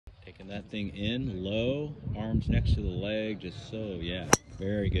Taking that thing in low, arms next to the leg, just so, yeah.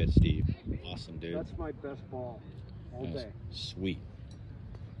 Very good, Steve. Awesome, dude. That's my best ball all day. Sweet.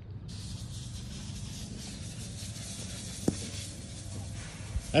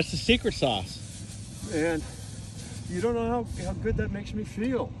 That's the secret sauce. And you don't know how good that makes me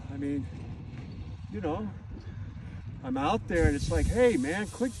feel. I mean, you know, I'm out there and it's like, hey man,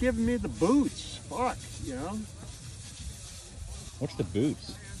 quit giving me the boots. Fuck, you know? What's the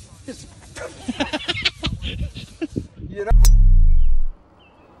boots? It's, you know.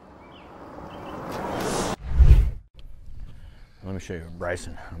 Let me show you what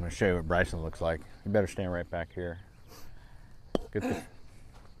Bryson. I'm going to show you what Bryson looks like. You better stand right back here. Get the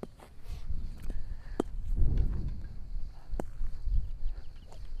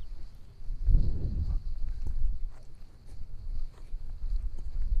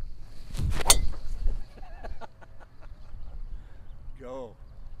Go.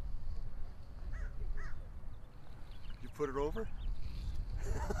 You put it over?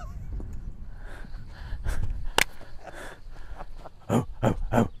 Oh.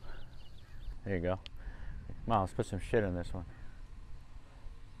 There you go. Come on, let's put some shit in this one.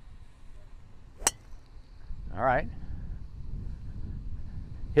 All right.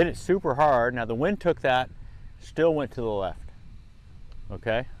 Hit it super hard. Now the wind took that, still went to the left.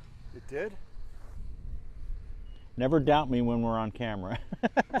 Okay? It did? Never doubt me when we're on camera.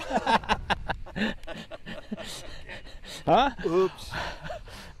 Huh? Oops.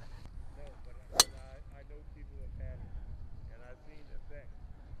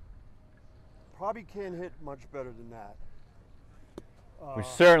 Probably can't hit much better than that. We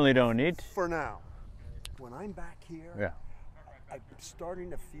certainly don't need to. For now. When I'm back here, Yeah. I'm starting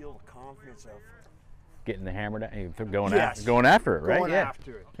to feel the confidence of Getting the hammer down, going, Yes. going after it, right? going Yeah.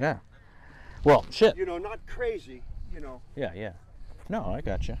 after it. Yeah. Well, shit. You know, not crazy, you know. Yeah. No, I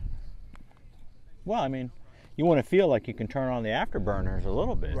got you. Well, I mean, you want to feel like you can turn on the afterburners a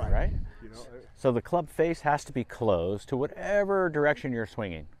little bit, right? You know, So the club face has to be closed to whatever direction you're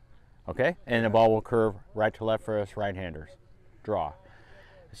swinging, okay? And the ball will curve right to left for us right-handers. Draw.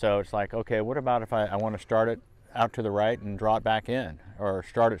 So it's like, okay, what about if I want to start it out to the right and draw it back in, or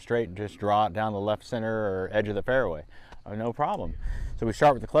start it straight and just draw it down the left center or edge of the fairway? No problem. So we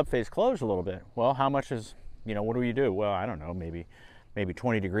start with the club face closed a little bit. Well, how much is, you know, what do you do? Well, I don't know, maybe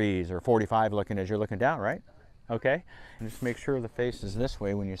 20 degrees or 45 looking as you're looking down, right? Okay, and just make sure the face is this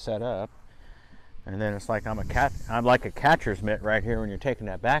way when you set up. And then it's like I'm like a catcher's mitt right here when you're taking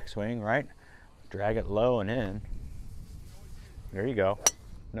that backswing, right? Drag it low and in. There you go.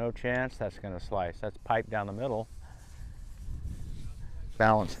 No chance that's gonna slice. That's pipe down the middle.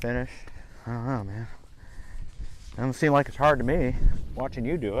 Balance finish. I don't know, man. Doesn't seem like it's hard to me watching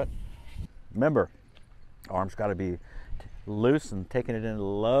you do it. Remember, arms got to be loose and taking it in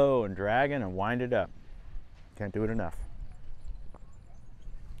low and dragging and wind it up. Can't do it enough.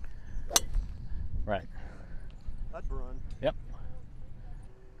 Right. That'd run. Yep.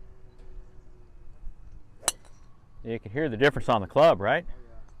 You can hear the difference on the club, right? Oh,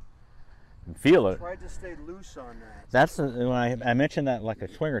 yeah. And feel it. Tried to stay loose on that. That's when I mentioned that like a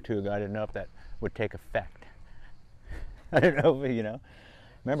swing or two ago. I didn't know if that would take effect. I don't know, you know.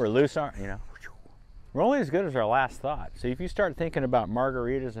 Remember, loose arm, you know. We're only as good as our last thought. So if you start thinking about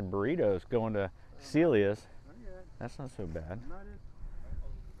margaritas and burritos going to Celia's, that's not so bad.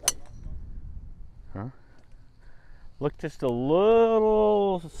 Huh? Look just a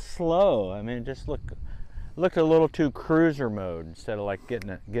little slow. I mean, just looked a little too cruiser mode instead of like getting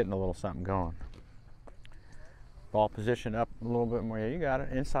a little something going. Ball position up a little bit more. Yeah, you got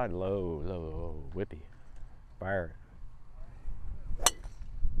it. Inside low, whippy. Fire it.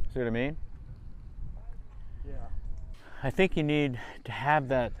 See what I mean? Yeah. I think you need to have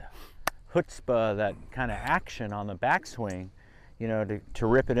that chutzpah, that kind of action on the backswing, you know, to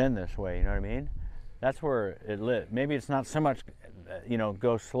rip it in this way, you know what I mean? That's where it lit. Maybe it's not so much, you know,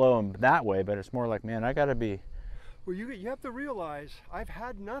 go slow and that way, but it's more like, man, I got to be. Well, you have to realize I've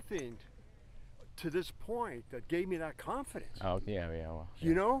had nothing to this point that gave me that confidence. Oh, yeah, well. Yeah.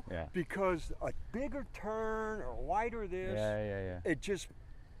 You know? Yeah. Because a bigger turn or wider this, Yeah. it just,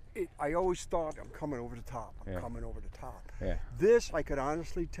 I always thought I'm coming over the top. I'm coming over the top. Yeah. This, I could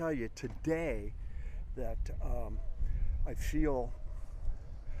honestly tell you today that I feel,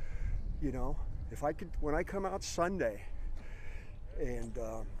 you know, if I could, when I come out Sunday and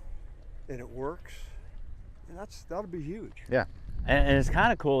it works, and that'll be huge. Yeah. And it's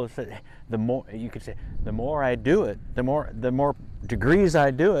kind of cool is that the more, you could say, the more I do it, the more degrees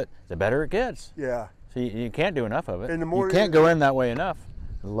I do it, the better it gets. Yeah. So you can't do enough of it. And the more you can't go in that way enough.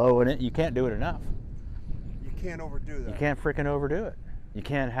 Low in it, you can't do it enough. You can't overdo that. You can't freaking overdo it. You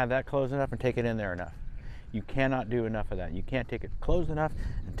can't have that close enough and take it in there enough. You cannot do enough of that. You can't take it close enough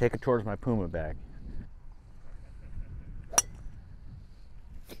and take it towards my Puma bag.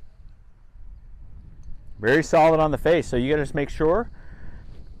 Very solid on the face, so you gotta just make sure.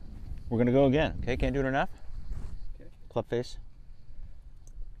 We're gonna go again, okay? Can't do it enough. Okay. Club face.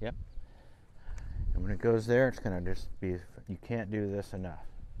 Yep. And when it goes there, it's gonna just be, you can't do this enough.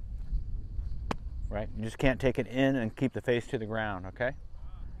 Right? You just can't take it in and keep the face to the ground, okay?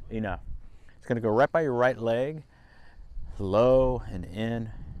 Enough. It's gonna go right by your right leg, low and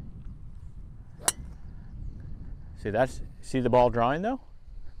in. See the ball drawing though?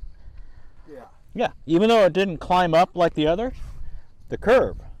 Yeah. Yeah, even though it didn't climb up like the others, the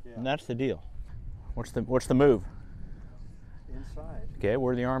curve, Yeah. and that's the deal. What's the move? Inside. Okay,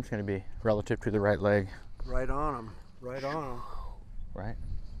 where are the arms going to be relative to the right leg? Right on them. Right on them. Right.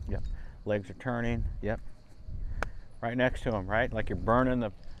 Yep. Legs are turning. Yep. Right next to them. Right, like you're burning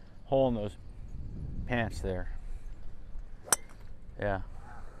the hole in those pants there. Yeah.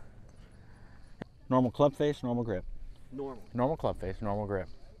 Normal club face, normal grip. Normal. Normal club face, normal grip.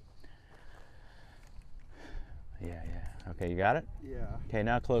 Yeah, yeah. Okay, you got it? Yeah. Okay,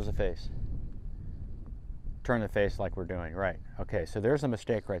 now close the face. Turn the face like we're doing, right. Okay, so there's a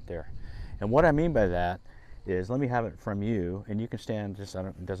mistake right there. And what I mean by that is, let me have it from you, and you can stand just,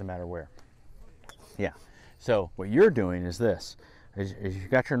 it doesn't matter where. Yeah, so what you're doing is this, is you've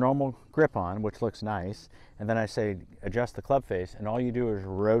got your normal grip on, which looks nice, and then I say adjust the club face, and all you do is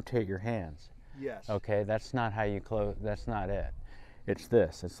rotate your hands. Yes. Okay, that's not how you close, that's not it. It's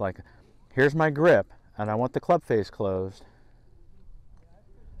this, it's like, here's my grip, and I want the club face closed.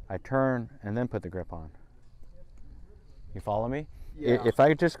 I turn and then put the grip on. You follow me? Yeah. If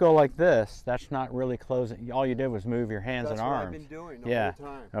I just go like this, that's not really closing. All you did was move your hands That's and what arms. I've been doing the Yeah. whole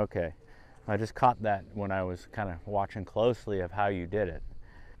time. Okay. I just caught that when I was kind of watching closely of how you did it.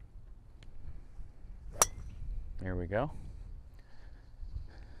 There we go.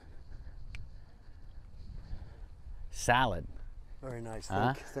 Salad. Very nice.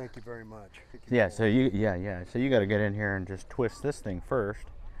 Huh? Thank you very much. Thank you Yeah, for- so you got to get in here and just twist this thing first,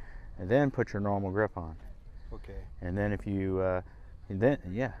 and then put your normal grip on. Okay. And then if you, I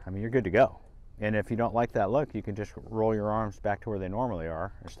mean, you're good to go. And if you don't like that look, you can just roll your arms back to where they normally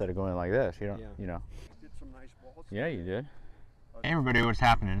are instead of going like this. You don't, Yeah. you know. Did some nice balls. Yeah, you did. Hey everybody, what's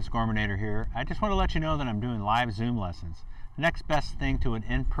happening? It's Gorminator here. I just want to let you know that I'm doing live Zoom lessons. The next best thing to an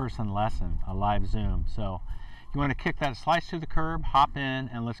in-person lesson, a live Zoom. So you want to kick that slice to the curb, hop in,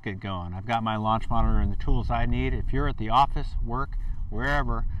 and let's get going. I've got my launch monitor and the tools I need. If you're at the office, work,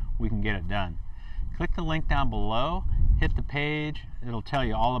 wherever, we can get it done. Click the link down below, hit the page. It'll tell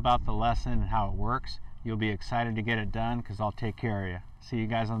you all about the lesson and how it works. You'll be excited to get it done because I'll take care of you. See you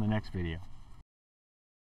guys on the next video.